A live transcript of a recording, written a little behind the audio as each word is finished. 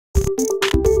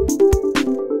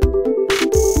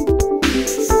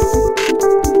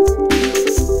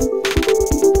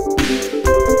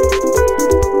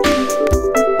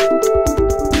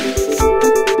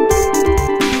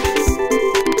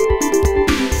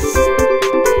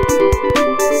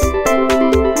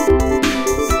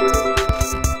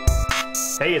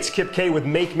Skip K with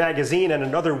Make Magazine and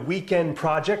another weekend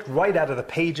project right out of the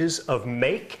pages of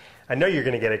Make. I know you're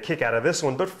going to get a kick out of this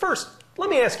one, but first,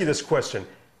 let me ask you this question.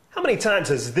 How many times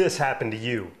has this happened to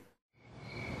you?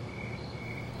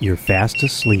 You're fast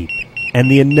asleep, and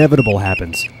the inevitable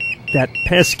happens. That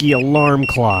pesky alarm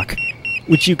clock,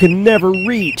 which you can never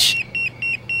reach.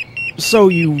 So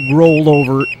you roll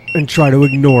over and try to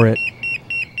ignore it.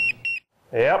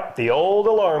 Yep, the old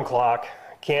alarm clock.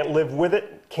 Can't live with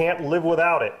it, can't live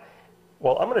without it.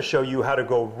 Well, I'm going to show you how to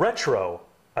go retro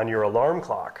on your alarm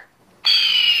clock.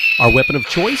 Our weapon of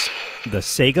choice? The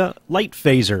Sega Light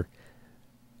Phaser.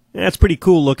 That's pretty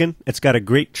cool looking. It's got a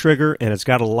great trigger, and it's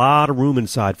got a lot of room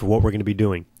inside for what we're going to be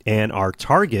doing. And our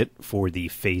target for the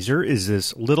phaser is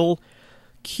this little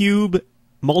cube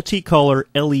multicolor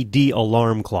LED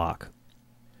alarm clock.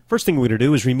 First thing we're going to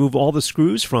do is remove all the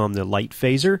screws from the light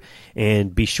phaser,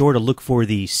 and be sure to look for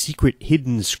the secret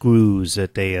hidden screws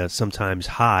that they sometimes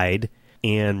hide,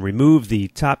 and remove the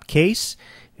top case,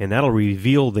 and that'll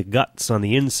reveal the guts on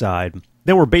the inside.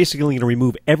 Then we're basically going to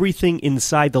remove everything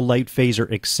inside the light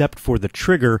phaser except for the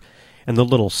trigger and the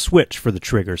little switch for the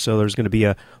trigger. So there's going to be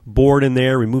a board in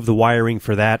there, remove the wiring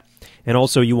for that. And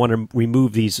also you want to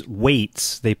remove these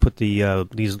weights. They put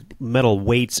these metal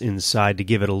weights inside to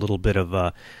give it a little bit of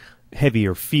a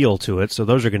heavier feel to it. So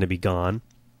those are going to be gone.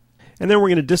 And then we're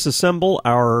going to disassemble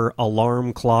our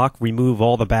alarm clock, remove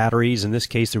all the batteries. In this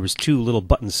case there was 2 little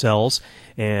button cells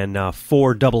and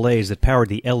 4 AA's that powered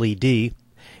the LED.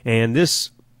 And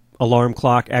this alarm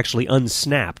clock actually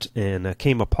unsnapped and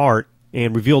came apart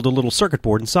and revealed a little circuit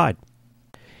board inside.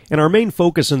 And our main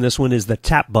focus in this one is the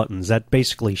tap buttons. That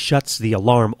basically shuts the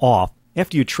alarm off.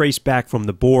 After you trace back from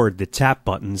the board the tap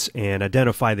buttons and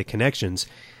identify the connections,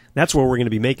 that's where we're going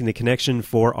to be making the connection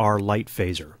for our light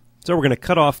phaser. So we're going to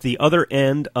cut off the other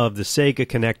end of the Sega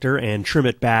connector and trim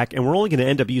it back, and we're only going to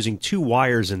end up using 2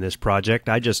 wires in this project.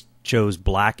 I just chose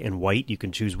black and white. You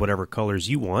can choose whatever colors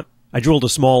you want. I drilled a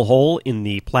small hole in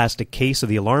the plastic case of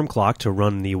the alarm clock to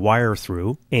run the wire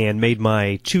through, and made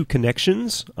my 2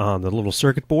 connections on the little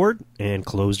circuit board and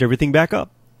closed everything back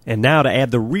up. And now to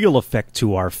add the real effect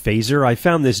to our phaser, I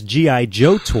found this G.I.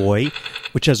 Joe toy,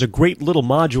 which has a great little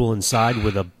module inside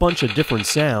with a bunch of different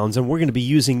sounds, and we're going to be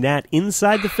using that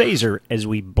inside the phaser as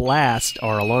we blast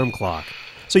our alarm clock.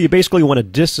 So you basically want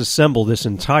to disassemble this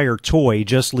entire toy,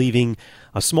 just leaving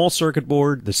a small circuit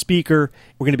board, the speaker.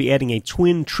 We're going to be adding a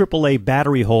twin AAA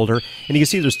battery holder, and you can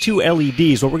see there's 2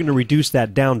 LEDs, but we're going to reduce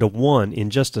that down to 1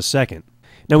 in just a second.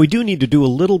 Now we do need to do a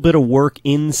little bit of work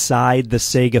inside the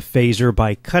Sega phaser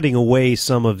by cutting away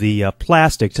some of the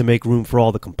plastic to make room for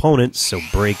all the components, so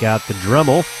break out the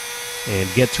Dremel and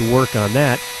get to work on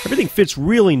that. Everything fits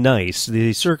really nice.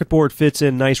 The circuit board fits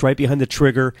in nice right behind the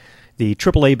trigger, the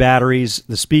AAA batteries,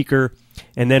 the speaker,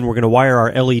 and then we're going to wire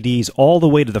our LEDs all the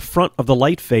way to the front of the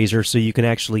light phaser so you can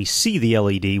actually see the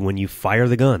LED when you fire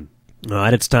the gun. All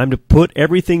right, it's time to put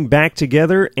everything back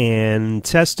together and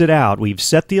test it out. We've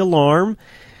set the alarm,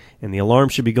 and the alarm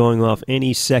should be going off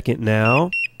any second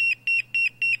now.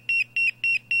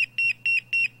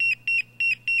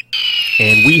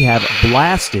 And we have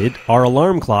blasted our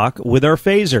alarm clock with our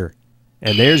phaser.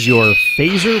 And there's your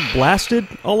phaser blasted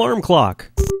alarm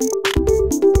clock.